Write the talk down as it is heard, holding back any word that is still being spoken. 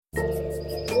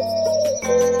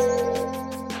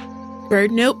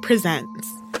BirdNote presents.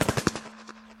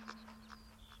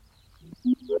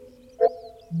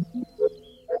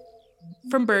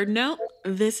 From BirdNote,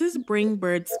 this is Bring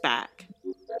Birds Back.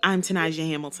 I'm Tanaja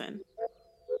Hamilton.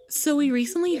 So we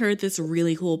recently heard this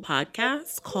really cool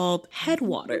podcast called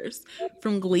Headwaters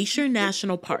from Glacier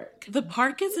National Park. The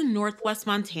park is in northwest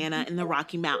Montana in the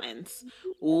Rocky Mountains,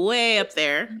 way up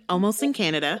there, almost in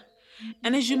Canada.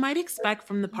 And as you might expect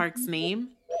from the park's name,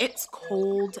 it's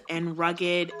cold and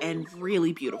rugged and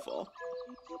really beautiful.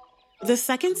 The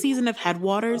second season of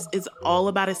Headwaters is all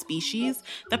about a species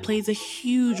that plays a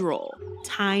huge role,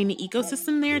 tying the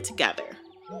ecosystem there together.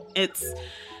 It's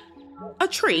a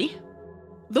tree,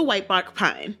 the whitebark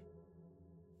pine.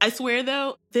 I swear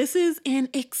though, this is an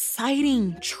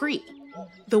exciting tree.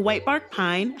 The whitebark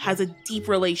pine has a deep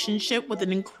relationship with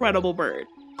an incredible bird,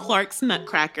 Clark's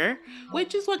nutcracker,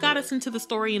 which is what got us into the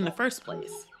story in the first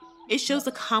place. It shows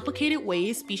the complicated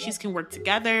ways species can work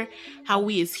together, how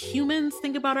we as humans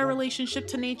think about our relationship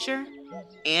to nature,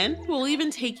 and we'll even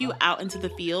take you out into the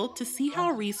field to see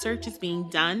how research is being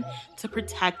done to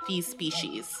protect these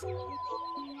species.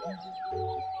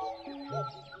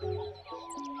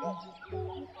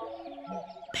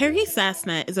 Perry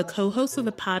Sassnett is a co-host of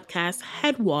the podcast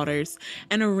Headwaters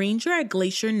and a ranger at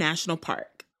Glacier National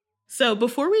Park. So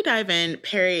before we dive in,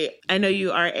 Perry, I know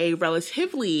you are a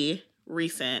relatively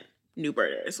recent new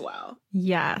birder as well.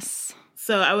 Yes.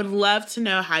 So I would love to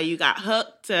know how you got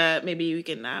hooked. Maybe we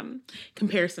can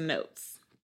compare some notes.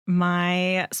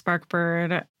 My spark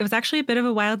bird, it was actually a bit of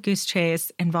a wild goose chase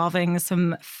involving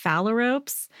some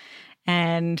phalaropes.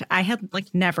 And I had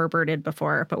never birded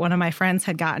before, but one of my friends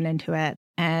had gotten into it.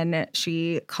 And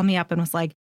she called me up and was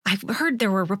like, I've heard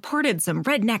there were reported some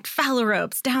red-necked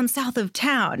phalaropes down south of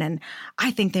town, and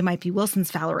I think they might be Wilson's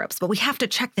phalaropes, but we have to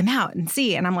check them out and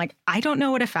see. And I'm like, I don't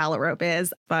know what a phalarope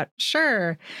is, but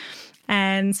sure.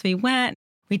 And so we went.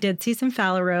 We did see some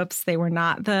phalaropes. They were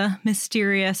not the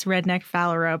mysterious red-necked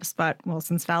phalaropes, but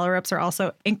Wilson's phalaropes are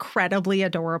also incredibly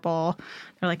adorable.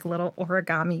 They're like little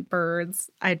origami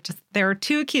birds. They were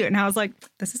too cute. And I was like,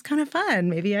 this is kind of fun.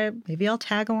 Maybe I'll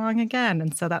tag along again.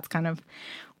 And so that's kind of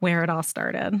where it all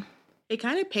started. It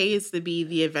kind of pays to be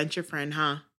the adventure friend,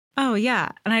 huh? Oh, yeah.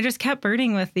 And I just kept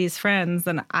birding with these friends,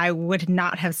 and I would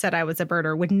not have said I was a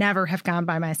birder, would never have gone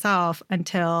by myself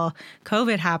until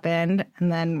COVID happened.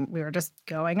 And then we were just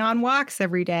going on walks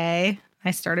every day.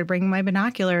 I started bringing my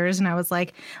binoculars, and I was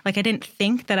like I didn't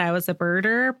think that I was a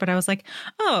birder, but I was like,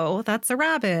 oh, that's a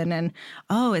robin. And,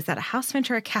 oh, is that a house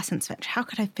finch or a Cassin's finch? How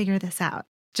could I figure this out?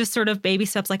 Just sort of baby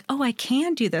steps like, oh, I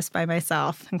can do this by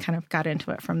myself, and kind of got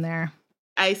into it from there.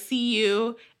 I see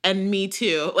you and me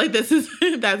too. That's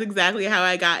exactly how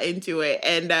I got into it.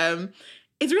 And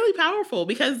it's really powerful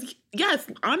because, yes,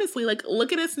 honestly,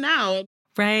 look at us now.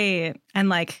 Right.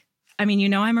 And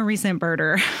I'm a recent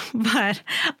birder, but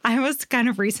I was kind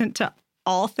of recent to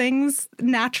all things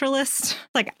naturalist.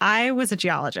 I was a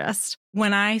geologist.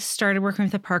 When I started working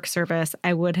with the Park Service,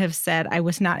 I would have said I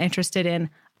was not interested in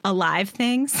alive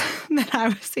things, that I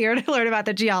was here to learn about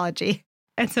the geology.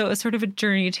 And so it was sort of a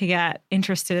journey to get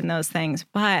interested in those things.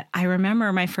 But I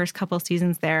remember my first couple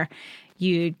seasons there,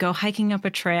 you'd go hiking up a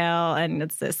trail and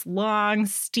it's this long,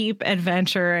 steep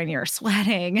adventure and you're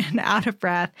sweating and out of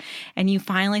breath. And you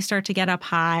finally start to get up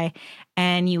high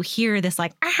and you hear this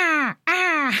ah.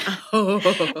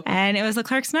 Oh. And it was a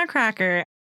Clark's nutcracker.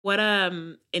 What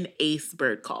an ace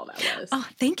bird call that was. Oh,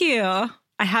 thank you.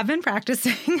 I have been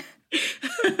practicing.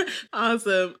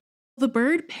 Awesome. The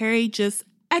bird Perry just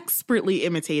expertly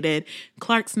imitated,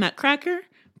 Clark's nutcracker,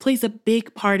 plays a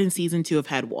big part in season 2 of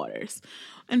Headwaters.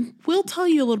 And we'll tell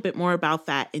you a little bit more about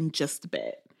that in just a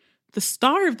bit. The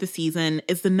star of the season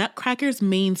is the nutcracker's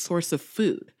main source of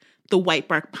food, the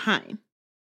whitebark pine.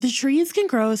 The trees can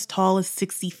grow as tall as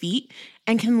 60 feet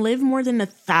and can live more than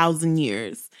 1,000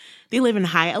 years. They live in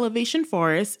high elevation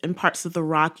forests in parts of the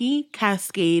Rocky,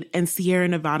 Cascade, and Sierra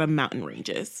Nevada mountain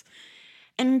ranges.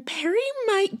 And Perry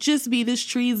might just be this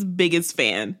tree's biggest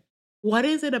fan. What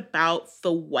is it about the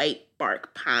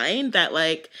whitebark pine that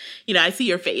I see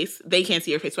your face. They can't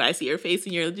see your face, but I see your face,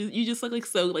 and you just look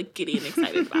so giddy and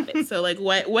excited about it. So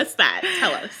what's that?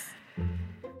 Tell us.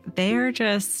 They're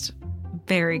just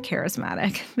very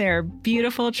charismatic. They're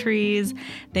beautiful trees.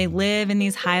 They live in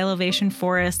these high elevation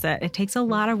forests that it takes a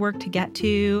lot of work to get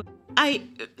to.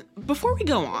 Before we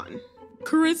go on,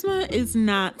 Charisma is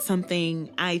not something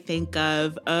I think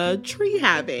of a tree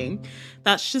having.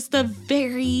 That's just a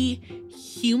very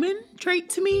human trait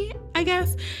to me, I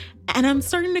guess. And I'm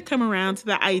starting to come around to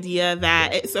the idea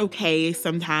that it's okay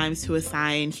sometimes to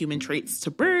assign human traits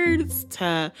to birds,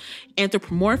 to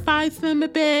anthropomorphize them a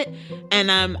bit.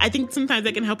 And I think sometimes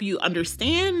that can help you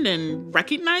understand and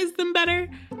recognize them better.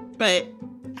 But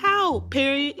how,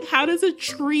 Perry? How does a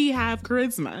tree have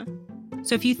charisma?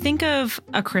 So if you think of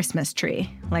a Christmas tree,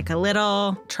 like a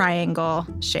little triangle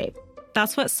shape,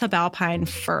 that's what subalpine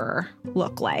fir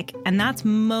look like. And that's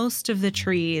most of the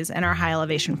trees in our high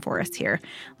elevation forest here,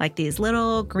 like these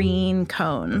little green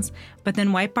cones. But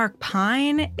then white bark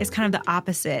pine is kind of the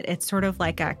opposite. It's sort of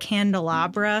like a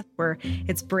candelabra where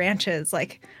its branches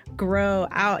like grow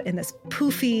out in this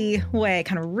poofy way,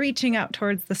 kind of reaching out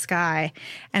towards the sky.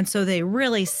 And so they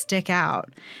really stick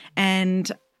out.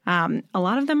 And a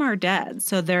lot of them are dead.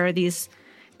 So there are these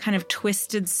kind of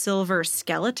twisted silver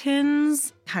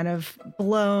skeletons, kind of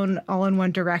blown all in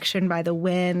one direction by the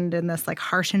wind in this like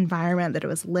harsh environment that it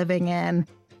was living in.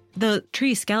 The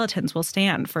tree skeletons will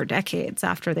stand for decades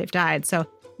after they've died. So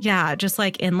yeah, just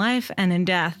like in life and in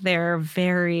death, they're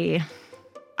very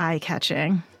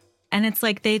eye-catching. And it's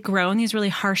like they grow in these really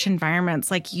harsh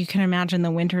environments. Like you can imagine the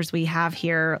winters we have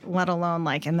here, let alone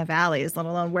like in the valleys, let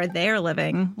alone where they're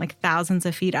living, like thousands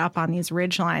of feet up on these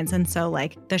ridge lines. And so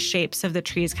like the shapes of the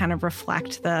trees kind of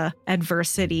reflect the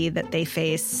adversity that they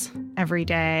face every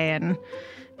day. And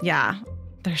yeah,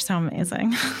 they're so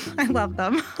amazing. I love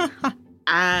them.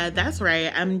 That's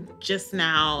right. I'm just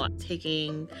now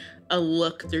taking a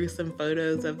look through some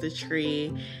photos of the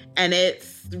tree, and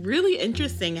it's really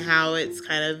interesting how it's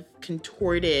kind of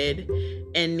contorted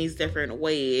in these different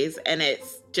ways, and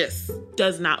it's just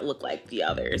does not look like the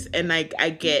others. And I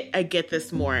get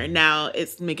this more now.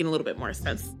 It's making a little bit more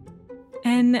sense.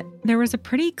 And there was a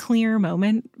pretty clear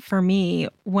moment for me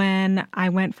when I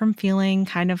went from feeling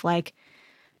kind of like,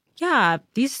 yeah,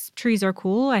 these trees are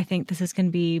cool. I think this is going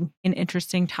to be an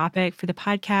interesting topic for the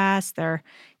podcast. They're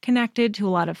connected to a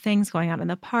lot of things going on in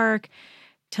the park,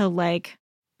 to like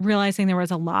realizing there was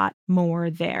a lot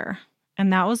more there.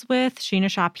 And that was with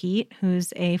Sheena Shaw Peet,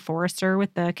 who's a forester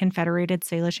with the Confederated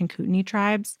Salish and Kootenai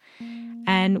tribes.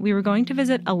 And we were going to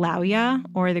visit Alauya,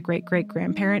 or the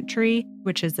great-great-grandparent tree,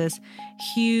 which is this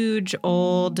huge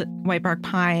old white bark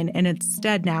pine. And it's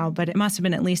dead now, but it must have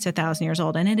been at least 1,000 years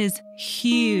old. And it is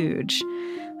huge.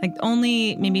 Like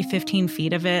only maybe 15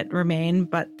 feet of it remain,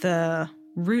 but the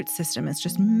root system is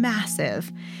just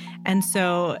massive. And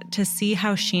so to see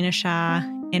how Sheena Shaw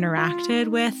interacted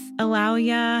with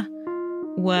Alauya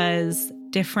was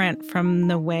different from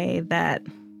the way that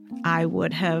I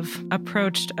would have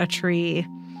approached a tree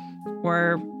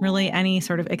or really any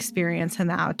sort of experience in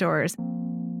the outdoors.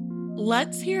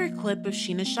 Let's hear a clip of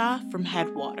Sheena Shaw from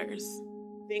Headwaters.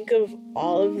 Think of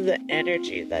all of the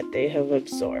energy that they have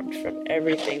absorbed from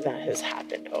everything that has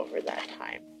happened over that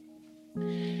time.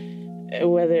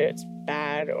 Whether it's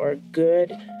bad or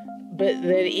good, but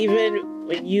then even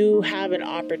when you have an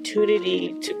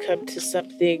opportunity to come to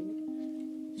something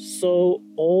so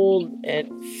old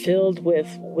and filled with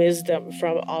wisdom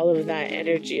from all of that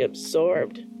energy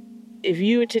absorbed, if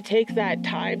you were to take that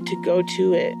time to go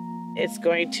to it, it's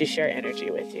going to share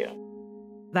energy with you.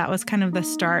 That was kind of the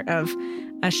start of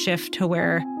a shift to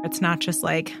where it's not just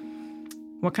like,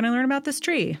 what can I learn about this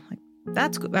tree? Like,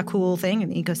 that's a cool thing in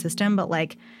the ecosystem, but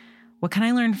like, what can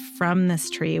I learn from this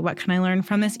tree? What can I learn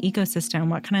from this ecosystem?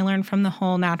 What can I learn from the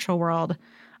whole natural world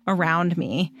around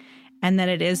me? And that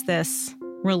it is this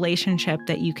relationship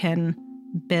that you can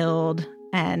build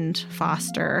and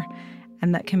foster,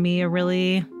 and that can be a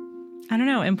really, I don't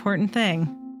know, important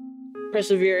thing.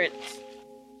 Perseverance.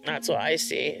 That's what I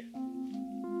see.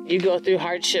 You go through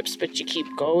hardships, but you keep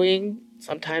going.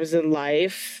 Sometimes in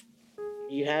life,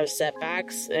 you have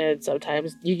setbacks, and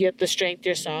sometimes you get the strength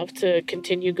yourself to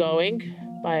continue going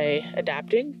by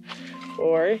adapting,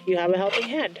 or you have a helping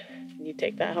hand. You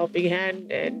take that helping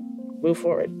hand and move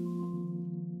forward.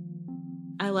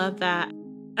 I love that.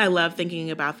 I love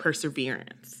thinking about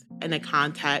perseverance in the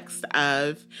context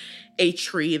of a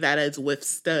tree that has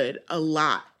withstood a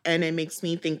lot. And it makes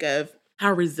me think of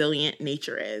how resilient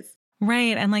nature is.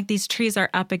 Right. And like these trees are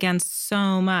up against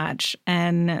so much,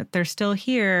 and they're still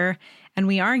here, and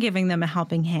we are giving them a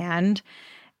helping hand,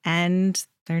 and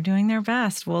they're doing their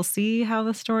best. We'll see how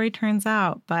the story turns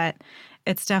out, but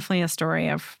it's definitely a story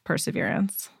of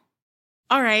perseverance.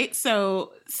 All right.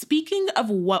 So speaking of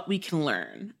what we can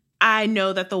learn, I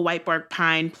know that the white bark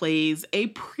pine plays a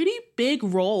pretty big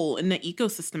role in the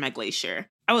ecosystem at Glacier.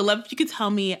 I would love if you could tell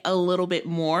me a little bit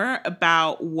more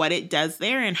about what it does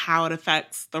there and how it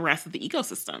affects the rest of the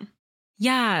ecosystem.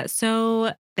 Yeah,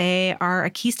 so they are a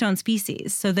keystone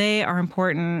species. So they are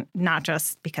important not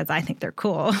just because I think they're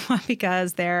cool, but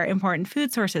because they're important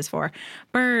food sources for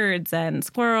birds and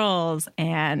squirrels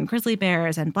and grizzly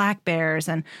bears and black bears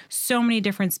and so many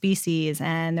different species.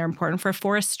 And they're important for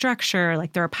forest structure.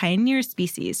 Like they're a pioneer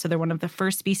species. So they're one of the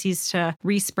first species to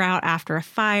resprout after a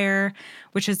fire,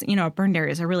 which is, a burned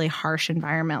area is a really harsh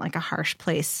environment, like a harsh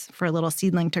place for a little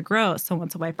seedling to grow. So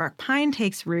once a whitebark pine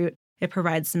takes root, it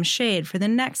provides some shade for the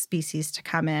next species to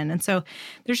come in. And so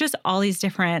there's just all these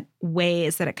different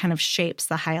ways that it kind of shapes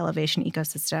the high elevation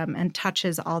ecosystem and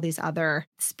touches all these other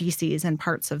species and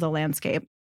parts of the landscape.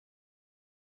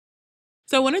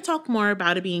 So I want to talk more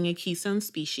about it being a keystone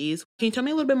species. Can you tell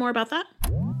me a little bit more about that?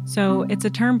 So it's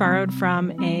a term borrowed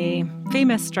from a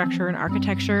famous structure in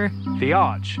architecture. The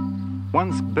arch.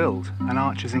 Once built, an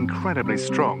arch is incredibly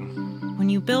strong. When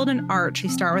you build an arch, you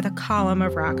start with a column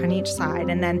of rock on each side.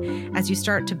 And then as you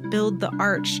start to build the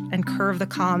arch and curve the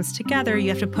columns together, you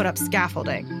have to put up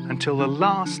scaffolding. Until the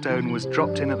last stone was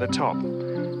dropped in at the top,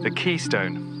 the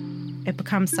keystone. It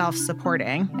becomes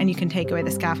self-supporting, and you can take away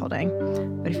the scaffolding.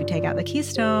 But if you take out the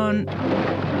keystone,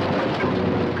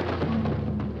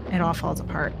 it all falls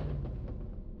apart.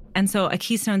 And so a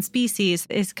keystone species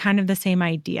is kind of the same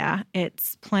idea.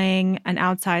 It's playing an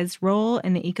outsized role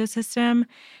in the ecosystem.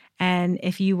 And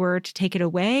if you were to take it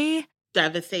away...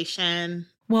 devastation.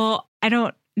 Well, I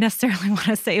don't necessarily want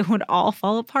to say it would all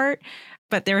fall apart,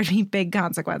 but there would be big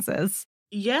consequences.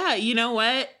 Yeah, you know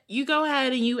what? You go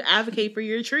ahead and you advocate for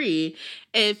your tree.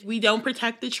 If we don't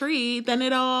protect the tree, then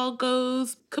it all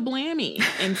goes kablammy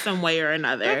in some way or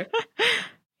another.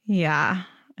 Yeah,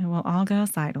 it will all go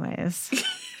sideways.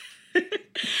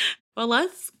 Well,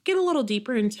 let's get a little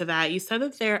deeper into that. You said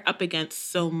that they're up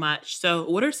against so much. So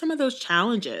what are some of those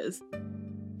challenges?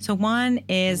 So one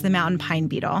is the mountain pine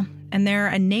beetle, and they're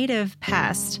a native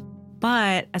pest,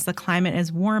 but as the climate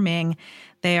is warming,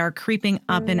 they are creeping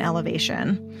up in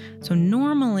elevation. So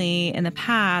normally in the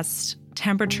past,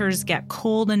 temperatures get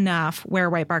cold enough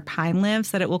where whitebark pine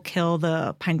lives that it will kill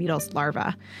the pine beetle's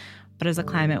larva. But as the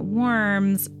climate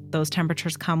warms, those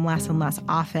temperatures come less and less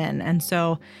often. And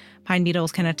so pine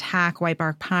beetles can attack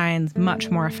whitebark pines much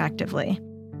more effectively.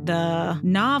 The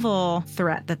novel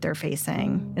threat that they're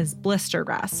facing is blister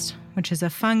rust, which is a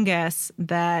fungus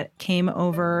that came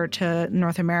over to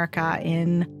North America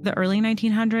in the early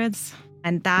 1900s.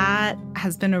 And that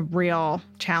has been a real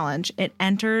challenge. It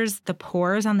enters the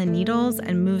pores on the needles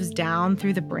and moves down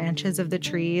through the branches of the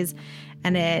trees,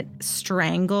 and it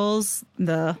strangles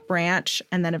the branch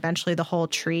and then eventually the whole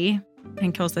tree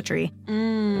and kills the tree.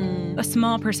 A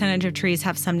small percentage of trees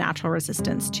have some natural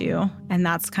resistance too, and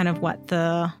that's kind of what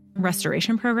the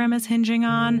restoration program is hinging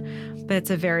on, but it's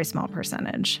a very small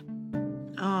percentage.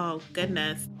 Oh,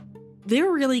 goodness.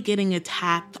 They're really getting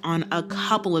attacked on a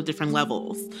couple of different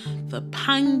levels. The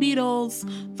pine beetles,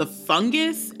 the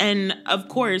fungus, and of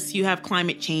course you have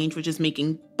climate change, which is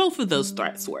making both of those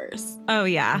threats worse. Oh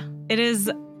yeah, it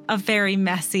is a very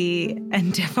messy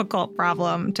and difficult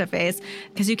problem to face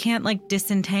because you can't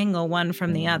disentangle one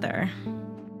from the other.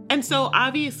 And so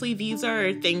obviously these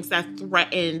are things that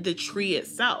threaten the tree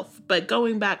itself. But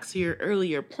going back to your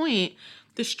earlier point,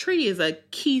 this tree is a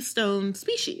keystone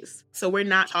species. So we're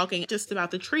not talking just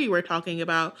about the tree. We're talking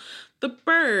about the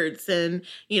birds and,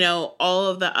 all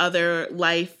of the other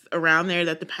life around there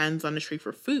that depends on the tree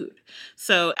for food.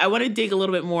 So I want to dig a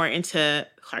little bit more into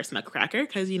Clark's Nutcracker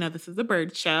because, this is a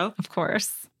bird show. Of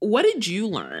course. What did you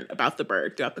learn about the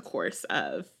bird throughout the course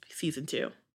of season 2?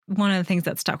 One of the things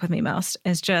that stuck with me most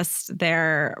is just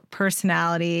their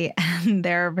personality, and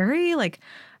they're very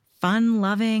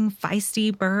fun-loving,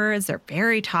 feisty birds. They're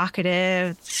very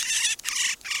talkative.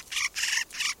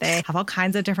 They have all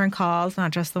kinds of different calls, not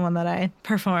just the one that I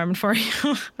performed for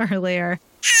you earlier.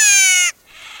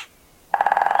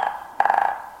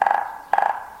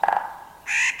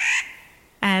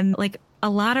 And a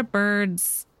lot of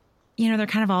birds, they're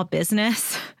kind of all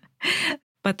business.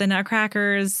 But the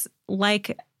Nutcrackers,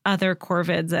 like other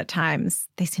corvids at times,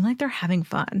 they seem like they're having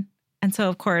fun. And so,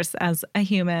 of course, as a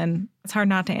human, it's hard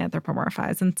not to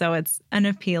anthropomorphize. And so it's an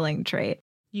appealing trait.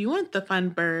 You want the fun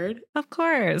bird. Of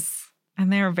course.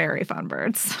 And they're very fun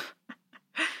birds.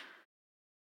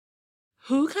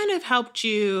 Who kind of helped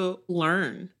you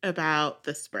learn about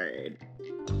this bird?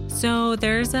 So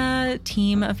there's a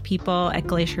team of people at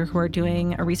Glacier who are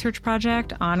doing a research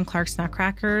project on Clark's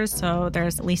Nutcrackers. So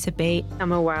there's Lisa Bate.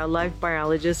 I'm a wildlife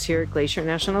biologist here at Glacier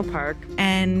National Park.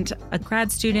 And a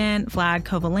grad student, Vlad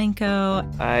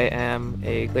Kovalenko. I am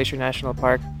a Glacier National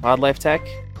Park wildlife tech.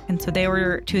 And so they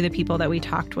were two of the people that we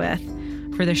talked with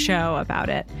for the show about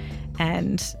it.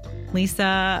 And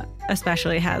Lisa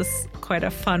especially has quite a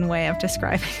fun way of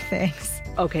describing things.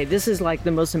 Okay, this is like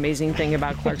the most amazing thing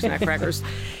about Clark's nutcrackers.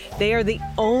 They are the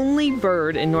only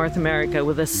bird in North America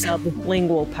with a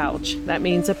sublingual pouch. That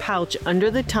means a pouch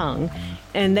under the tongue.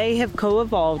 And they have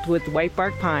co-evolved with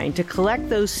whitebark pine to collect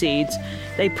those seeds.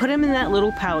 They put them in that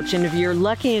little pouch, and if you're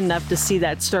lucky enough to see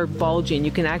that start bulging,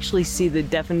 you can actually see the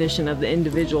definition of the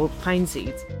individual pine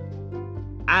seeds.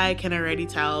 I can already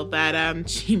tell that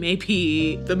she may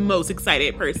be the most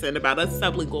excited person about a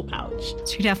sublingual pouch.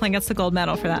 She definitely gets the gold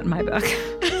medal for that in my book.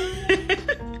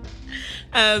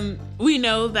 We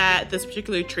know that this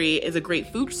particular tree is a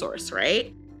great food source,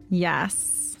 right?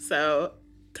 Yes. So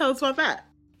tell us about that.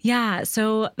 Yeah,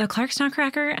 so the Clark's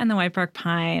nutcracker and the whitebark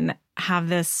pine have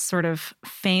this sort of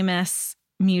famous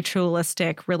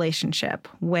mutualistic relationship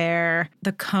where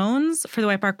the cones for the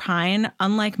whitebark pine,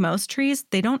 unlike most trees,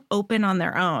 they don't open on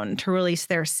their own to release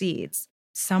their seeds.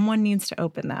 Someone needs to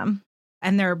open them.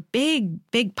 And they're big,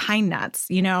 big pine nuts.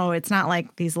 You know, it's not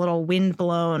like these little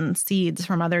wind-blown seeds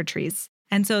from other trees.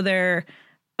 And so they're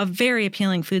a very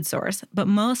appealing food source, but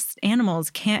most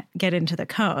animals can't get into the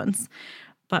cones.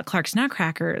 But Clark's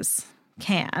nutcrackers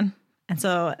can. And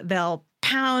so they'll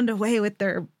pound away with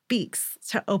their beaks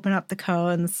to open up the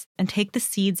cones and take the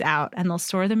seeds out, and they'll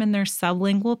store them in their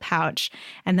sublingual pouch,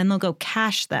 and then they'll go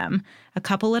cache them a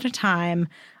couple at a time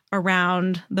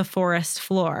around the forest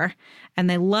floor. And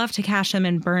they love to cache them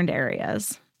in burned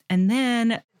areas. And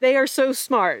then They are so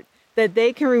smart that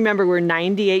they can remember where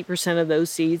 98% of those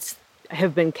seeds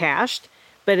have been cached.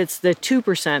 But it's the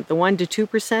 2%, the 1% to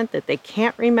 2% that they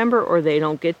can't remember or they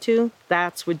don't get to.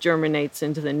 That's what germinates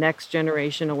into the next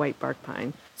generation of whitebark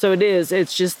pine. So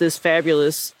it's just this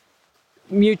fabulous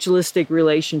mutualistic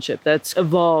relationship that's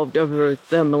evolved over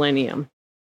the millennium.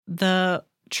 the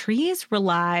trees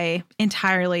rely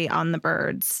entirely on the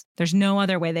birds. There's no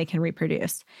other way they can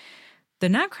reproduce. The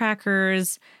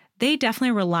nutcrackers, they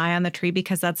definitely rely on the tree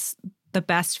because that's the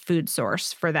best food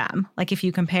source for them. Like if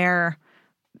you compare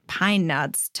pine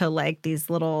nuts to like these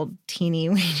little teeny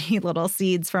weeny little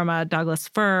seeds from a Douglas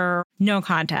fir, no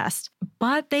contest.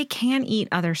 But they can eat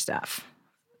other stuff.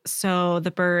 So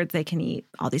the birds, they can eat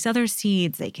all these other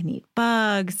seeds, they can eat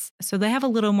bugs. So they have a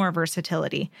little more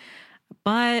versatility.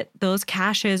 But those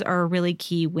caches are a really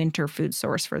key winter food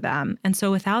source for them. And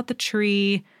so without the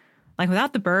tree, like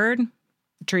without the bird,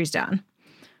 the tree's done.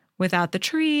 Without the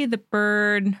tree, the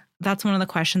bird, that's one of the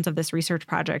questions of this research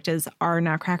project is, are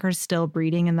nutcrackers still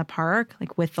breeding in the park,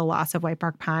 like with the loss of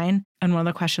whitebark pine? And one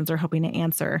of the questions they're hoping to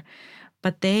answer.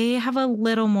 But they have a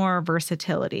little more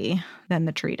versatility than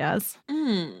the tree does.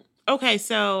 Okay,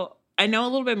 so I know a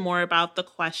little bit more about the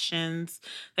questions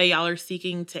that y'all are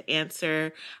seeking to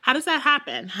answer. How does that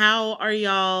happen? How are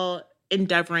y'all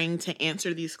endeavoring to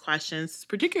answer these questions,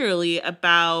 particularly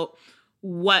about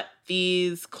what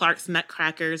these Clark's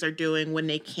nutcrackers are doing when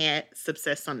they can't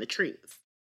subsist on the trees?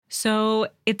 So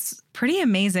it's pretty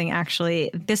amazing, actually.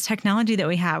 This technology that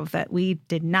we have that we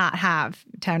did not have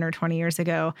 10 or 20 years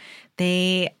ago,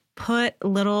 they put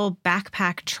little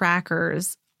backpack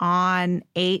trackers on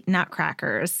 8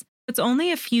 nutcrackers. It's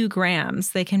only a few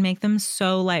grams. They can make them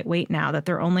so lightweight now that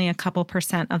they're only a couple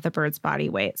 % of the bird's body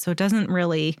weight. So it doesn't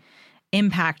really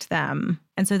impact them.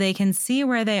 And so they can see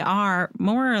where they are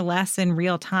more or less in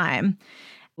real time.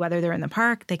 Whether they're in the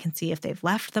park, they can see if they've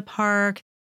left the park.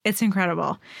 It's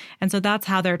incredible. And so that's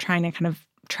how they're trying to kind of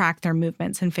track their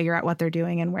movements and figure out what they're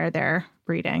doing and where they're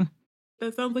breeding.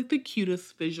 That sounds like the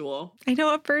cutest visual. I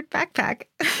know, a bird backpack.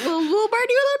 Little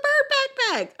birdie with a bird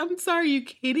backpack. I'm sorry, are you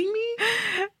kidding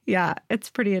me? Yeah, it's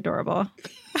pretty adorable.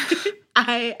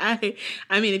 I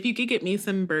mean, if you could get me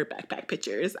some bird backpack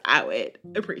pictures, I would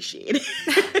appreciate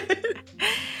it.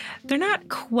 They're not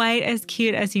quite as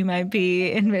cute as you might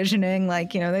be envisioning,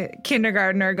 like, you know, the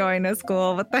kindergartner going to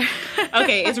school with their...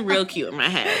 Okay, it's real cute in my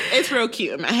head. It's real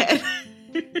cute in my head.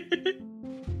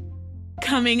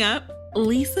 Coming up,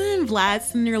 Lisa and Vlad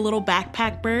send their little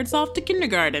backpack birds off to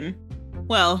kindergarten.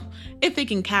 Well, if they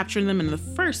can capture them in the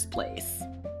first place.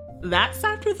 That's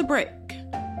after the break.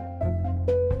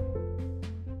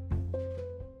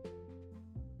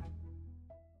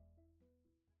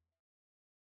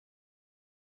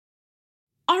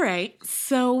 All right,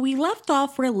 so we left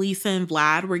off where Lisa and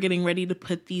Vlad were getting ready to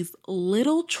put these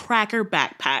little tracker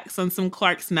backpacks on some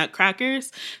Clark's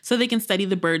nutcrackers so they can study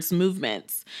the birds'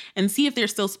 movements and see if they're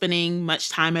still spending much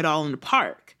time at all in the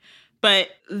park. But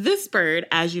this bird,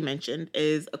 as you mentioned,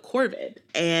 is a corvid.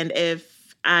 And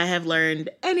if I have learned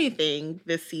anything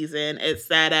this season, it's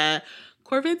that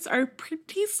corvids are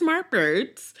pretty smart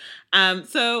birds.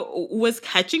 So was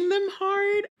catching them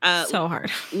hard? So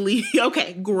hard.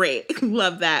 Okay, great.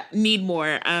 Love that. Need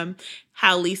more.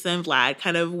 how Lisa and Vlad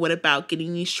kind of went about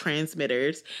getting these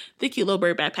transmitters, the cute little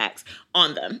bird backpacks,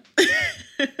 on them.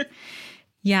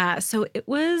 Yeah, so it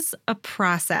was a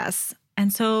process.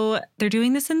 And so they're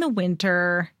doing this in the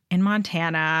winter in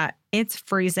Montana. It's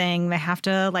freezing. They have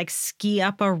to like ski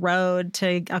up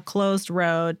a closed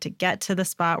road to get to the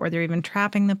spot where they're even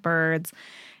trapping the birds.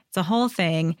 It's a whole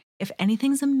thing. If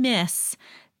anything's amiss,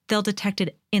 they'll detect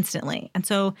it instantly. And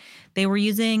so they were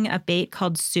using a bait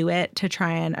called suet to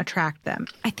try and attract them.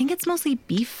 I think it's mostly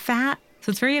beef fat. So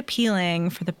it's very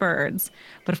appealing for the birds,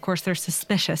 but of course they're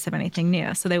suspicious of anything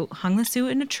new. So they hung the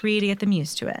suet in a tree to get them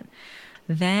used to it.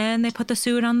 Then they put the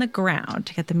suet on the ground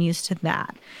to get them used to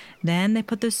that. Then they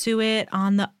put the suet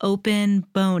on the open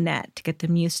bow net to get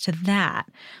them used to that.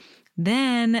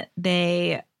 Then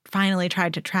they finally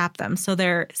tried to trap them. So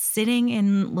they're sitting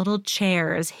in little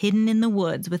chairs hidden in the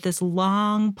woods with this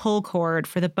long pull cord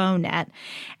for the bow net,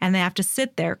 and they have to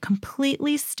sit there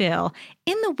completely still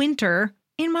in the winter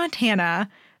in Montana.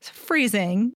 It's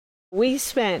freezing. We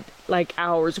spent like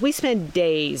hours. We spent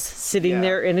days sitting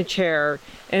there in a chair,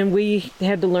 and we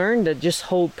had to learn to just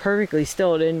hold perfectly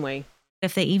still, didn't we?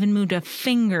 If they even moved a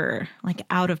finger like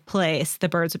out of place, the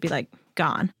birds would be like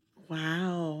gone.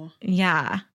 Wow.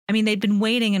 Yeah. I mean, they'd been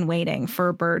waiting and waiting for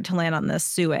a bird to land on this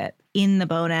suet in the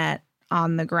bow net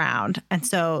on the ground. And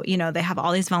so, they have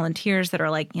all these volunteers that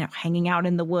are like, hanging out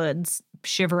in the woods,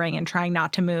 shivering and trying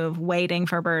not to move, waiting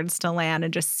for birds to land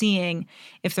and just seeing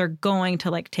if they're going to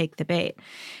like take the bait.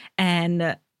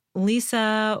 And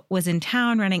Lisa was in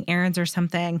town running errands or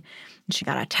something. And she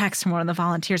got a text from one of the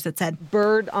volunteers that said,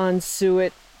 "Bird on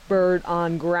suet, bird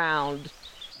on ground."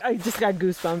 I just got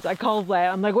goosebumps. I called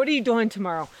Vlad. I'm like, "What are you doing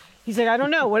tomorrow?" He's like, "I don't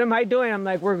know. What am I doing?" I'm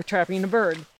like, "We're trapping a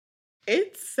bird."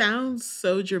 It sounds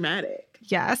so dramatic.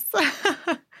 Yes.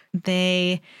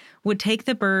 They would take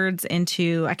the birds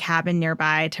into a cabin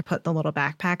nearby to put the little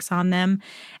backpacks on them.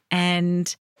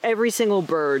 And every single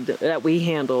bird that we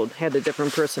handled had a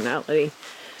different personality.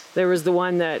 There was the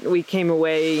one that we came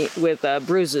away with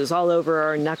bruises all over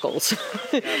our knuckles.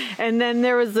 And then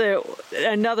there was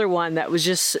another one that was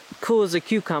just cool as a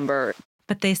cucumber.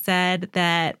 But they said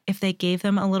that if they gave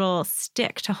them a little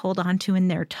stick to hold onto in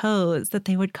their toes, that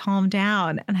they would calm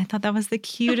down. And I thought that was the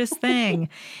cutest thing.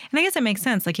 And I guess it makes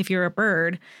sense. Like if you're a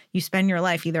bird, you spend your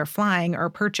life either flying or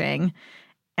perching.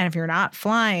 And if you're not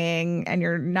flying and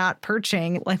you're not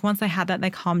perching, like once they had that, they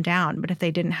calmed down. But if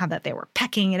they didn't have that, they were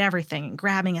pecking at everything and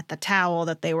grabbing at the towel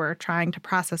that they were trying to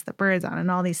process the birds on and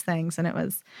all these things. And I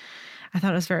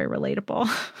thought it was very relatable.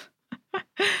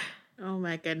 Oh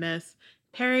my goodness.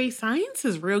 Perry, science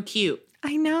is real cute.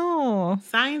 I know.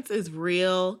 Science is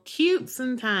real cute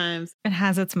sometimes. It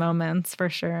has its moments for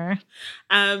sure.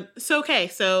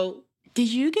 So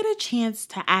did you get a chance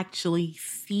to actually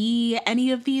see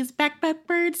any of these backpack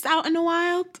birds out in the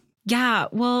wild? Yeah,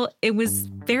 well, it was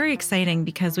very exciting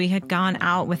because we had gone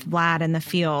out with Vlad in the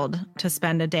field to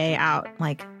spend a day out,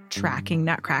 like tracking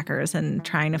nutcrackers and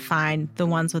trying to find the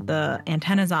ones with the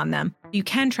antennas on them. You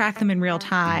can track them in real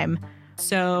time.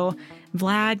 So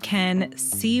Vlad can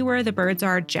see where the birds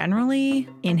are generally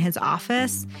in his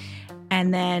office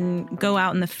and then go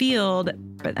out in the field.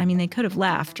 But I mean, they could have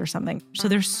left or something. So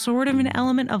there's sort of an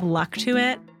element of luck to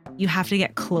it. You have to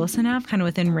get close enough, kind of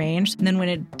within range. And then when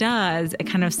it does, it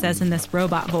kind of says in this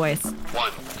robot voice,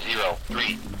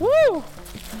 103. Woo!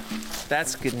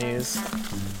 That's good news.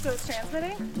 So it's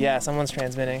transmitting? Yeah, someone's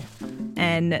transmitting.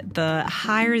 And the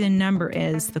higher the number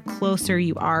is, the closer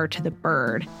you are to the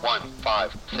bird.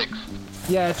 156.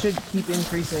 Yeah, it should keep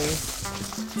increasing.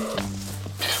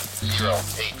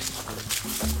 208.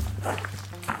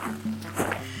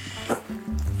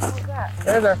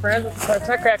 There's our friend with the Clark's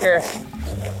Nutcracker.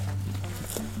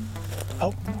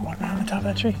 Oh, one right on the top of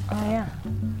that tree. Oh, yeah.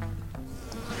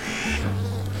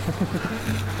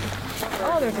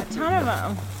 Oh, there's a ton of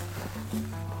them.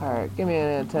 All right, give me an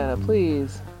antenna,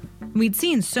 please. We'd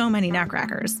seen so many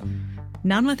nutcrackers,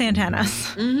 none with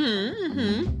antennas.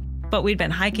 But we'd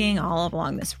been hiking all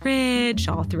along this ridge,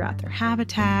 all throughout their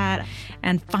habitat.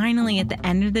 And finally, at the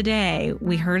end of the day,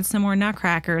 we heard some more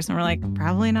nutcrackers and we're like,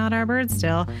 probably not our bird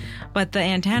still. But the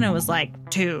antenna was like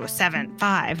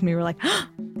 275. And we were like, oh,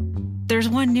 there's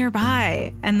one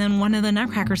nearby. And then one of the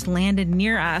nutcrackers landed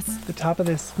near us. The top of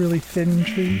this really thin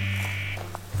tree.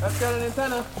 That's got an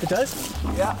antenna. It does?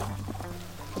 Yeah.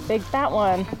 Big fat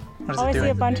one. What is Oh, it I see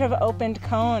doing? a bunch of opened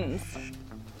cones.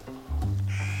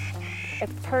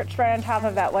 It's perched right on top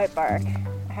of that white bark.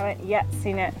 I haven't yet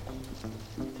seen it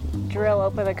drill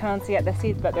open the cones to get the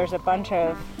seeds, but there's a bunch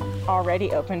of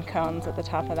already opened cones at the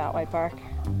top of that white bark.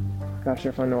 Gosh,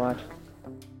 they're fun to watch.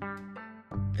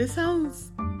 This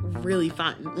sounds really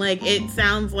fun. Like, it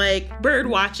sounds like bird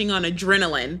watching on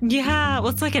adrenaline. Yeah, well,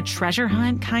 it's like a treasure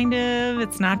hunt, kind of.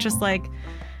 It's not just like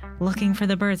looking for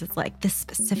the birds. It's like this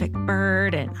specific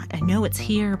bird, and I know it's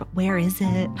here, but where is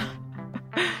it?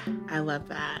 I love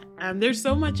that. There's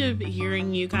so much of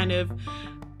hearing you kind of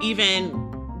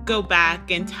even go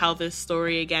back and tell this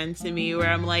story again to me where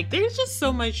I'm like, there's just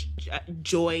so much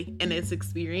joy in this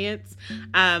experience.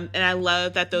 And I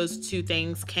love that those two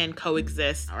things can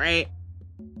coexist, all right?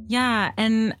 Yeah,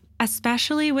 and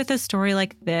especially with a story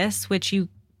like this, which you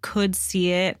could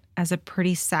see it as a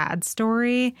pretty sad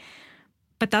story,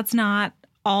 but that's not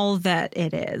all that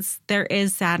it is. There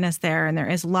is sadness there, and there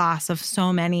is loss of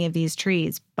so many of these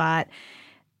trees, but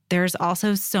there's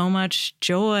also so much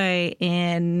joy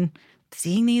in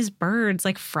seeing these birds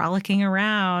like frolicking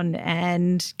around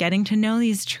and getting to know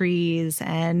these trees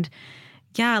and,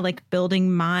 yeah, like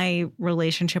building my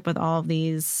relationship with all of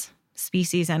these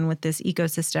species and with this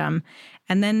ecosystem.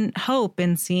 And then hope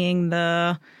in seeing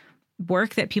the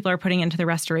work that people are putting into the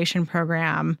restoration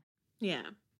program. Yeah.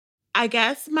 I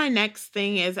guess my next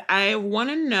thing is I want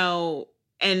to know,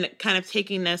 and kind of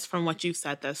taking this from what you've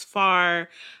said thus far,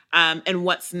 and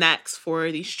what's next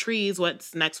for these trees,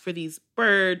 what's next for these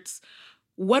birds.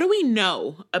 What do we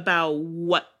know about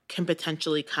what can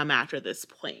potentially come after this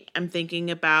point? I'm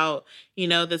thinking about,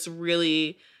 this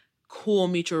really cool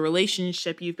mutual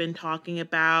relationship you've been talking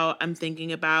about. I'm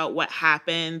thinking about what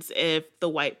happens if the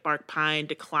white bark pine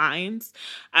declines.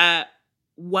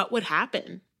 What would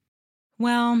happen?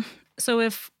 Well, so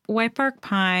if white bark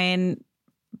pine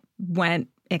went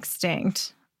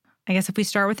extinct, I guess if we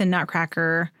start with the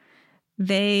nutcracker,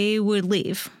 they would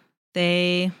leave.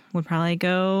 They would probably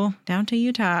go down to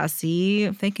Utah, see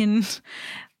if they can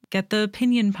get the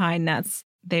pinyon pine nuts.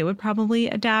 They would probably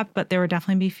adapt, but there would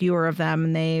definitely be fewer of them,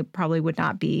 and they probably would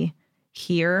not be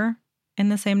here in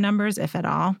the same numbers, if at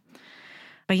all.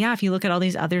 But yeah, if you look at all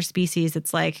these other species,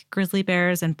 it's like grizzly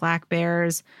bears and black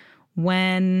bears.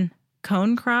 When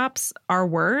cone crops are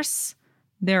worse,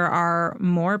 there are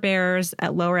more bears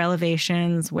at lower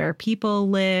elevations where people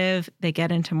live. They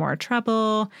get into more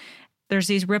trouble. There's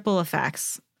these ripple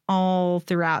effects all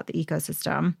throughout the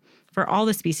ecosystem for all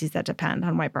the species that depend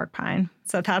on white bark pine.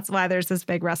 So that's why there's this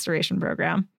big restoration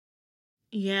program.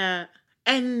 Yeah.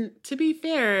 And to be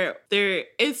fair, there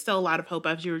is still a lot of hope,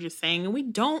 as you were just saying, and we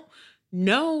don't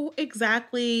know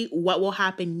exactly what will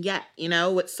happen yet.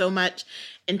 With so much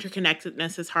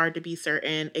interconnectedness, it's hard to be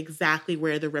certain exactly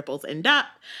where the ripples end up.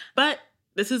 But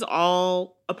this is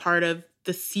all a part of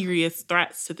the serious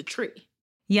threats to the tree.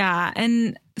 Yeah,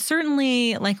 and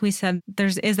certainly, like we said,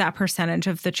 is that percentage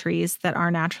of the trees that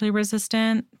are naturally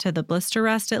resistant to the blister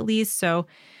rust, at least. So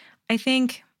I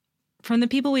think from the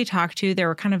people we talked to, there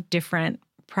were kind of different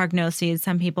prognoses.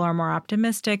 Some people are more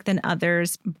optimistic than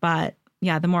others. But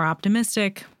yeah, the more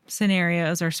optimistic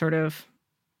scenarios are sort of,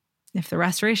 if the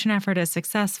restoration effort is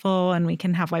successful and we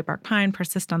can have white bark pine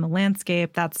persist on the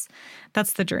landscape, that's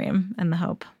the dream and the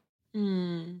hope.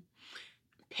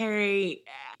 Perry,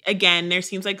 again, there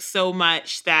seems like so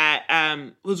much that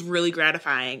was really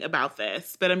gratifying about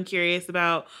this, but I'm curious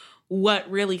about what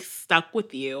really stuck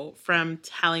with you from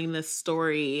telling this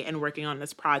story and working on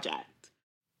this project.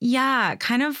 Yeah,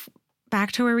 kind of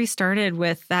back to where we started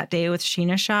with that day with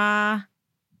Sheena Shah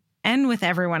and with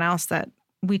everyone else that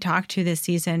we talked to this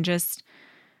season, just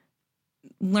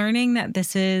learning that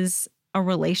this is a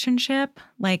relationship.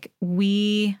 Like,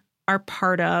 we are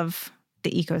part of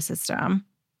the ecosystem.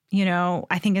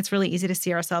 I think it's really easy to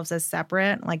see ourselves as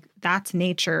separate. Like, that's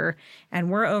nature and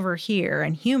we're over here,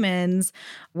 and humans,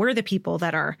 we're the people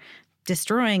that are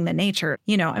destroying the nature.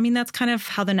 That's kind of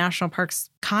how the national parks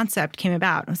concept came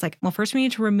about. It was like, well, first we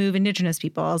need to remove indigenous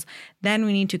peoples. Then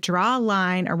we need to draw a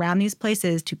line around these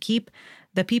places to keep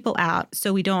the people out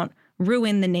so we don't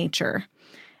ruin the nature.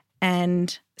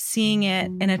 And seeing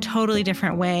it in a totally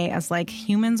different way as like,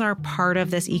 humans are part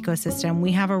of this ecosystem.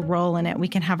 We have a role in it. We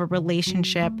can have a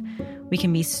relationship. We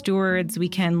can be stewards. We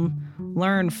can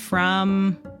learn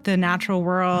from the natural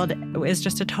world. It's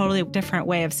just a totally different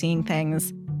way of seeing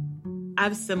things.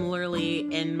 I've similarly,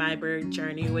 in my bird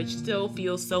journey, which still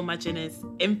feels so much in its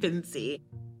infancy,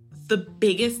 the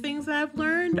biggest things that I've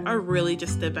learned are really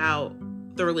just about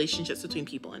the relationships between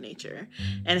people and nature,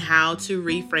 and how to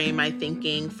reframe my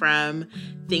thinking from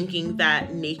thinking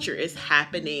that nature is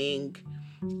happening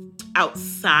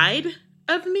outside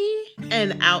of me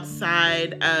and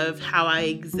outside of how I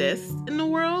exist in the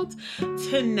world,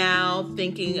 to now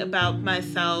thinking about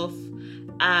myself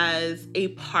as a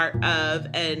part of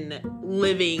and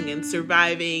living and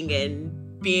surviving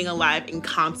and being alive in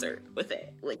concert with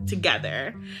it, like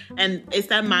together. And it's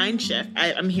that mind shift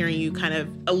I'm hearing you kind of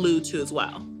allude to as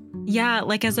well. Yeah,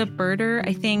 like as a birder,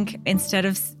 I think instead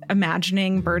of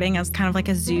imagining birding as kind of like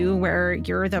a zoo where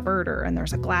you're the birder and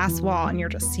there's a glass wall and you're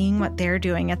just seeing what they're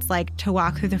doing, it's like to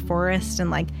walk through the forest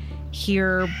and like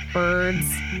hear birds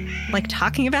like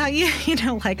talking about you,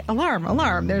 like alarm,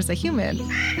 alarm, there's a human.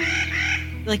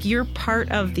 Like you're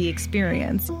part of the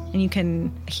experience and you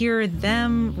can hear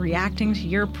them reacting to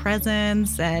your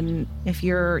presence. And if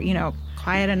you're,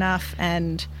 quiet enough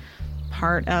and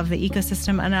part of the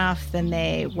ecosystem enough, then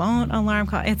they won't alarm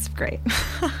call. It's great.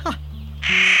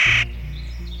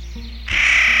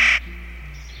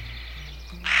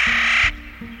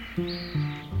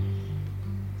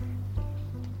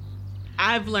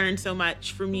 I've learned so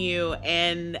much from you,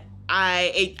 and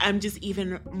I'm just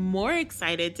even more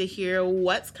excited to hear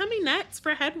what's coming next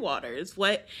for Headwaters.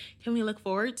 What can we look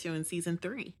forward to in season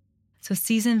 3? So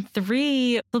season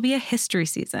 3 will be a history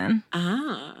season.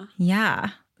 Ah. Yeah.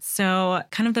 So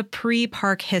kind of the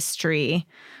pre-park history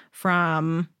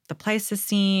from the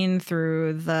Pleistocene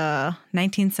through the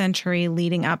 19th century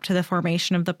leading up to the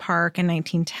formation of the park in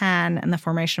 1910 and the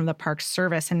formation of the Park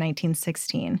Service in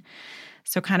 1916.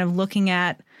 So kind of looking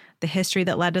at the history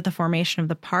that led to the formation of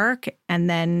the park and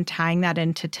then tying that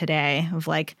into today of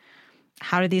like,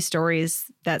 how do these stories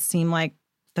that seem like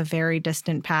the very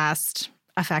distant past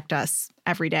affect us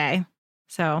every day?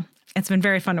 So it's been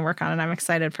very fun to work on, and I'm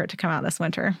excited for it to come out this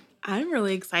winter. I'm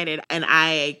really excited, and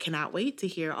I cannot wait to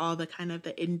hear all the kind of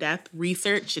the in-depth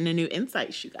research and the new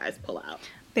insights you guys pull out.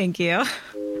 Thank you.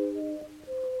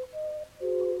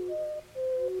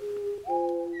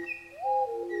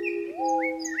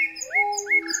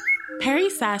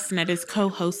 Perry Sassnett is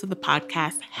co-host of the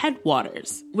podcast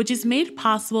Headwaters, which is made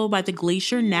possible by the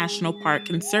Glacier National Park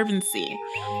Conservancy.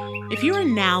 If you are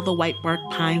now the White Bark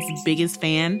Pines' biggest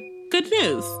fan, good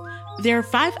news! There are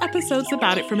 5 episodes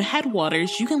about it from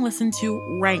Headwaters you can listen to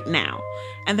right now,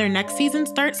 and their next season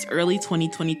starts early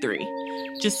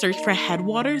 2023. Just search for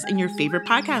Headwaters in your favorite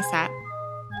podcast app.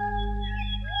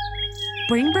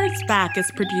 Bring Birds Back is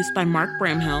produced by Mark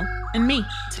Bramhill and me,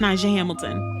 Tanaja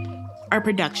Hamilton. Our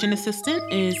production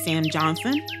assistant is Sam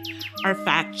Johnson. Our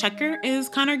fact checker is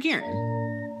Connor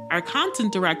Guerin. Our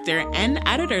content director and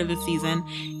editor this season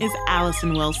is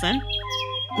Allison Wilson.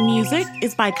 Music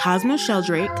is by Cosmo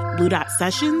Sheldrake, Blue Dot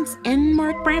Sessions, and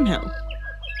Mark Bramhill.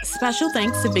 Special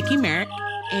thanks to Vicky Merrick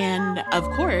and, of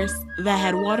course, the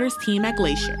Headwaters team at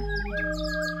Glacier.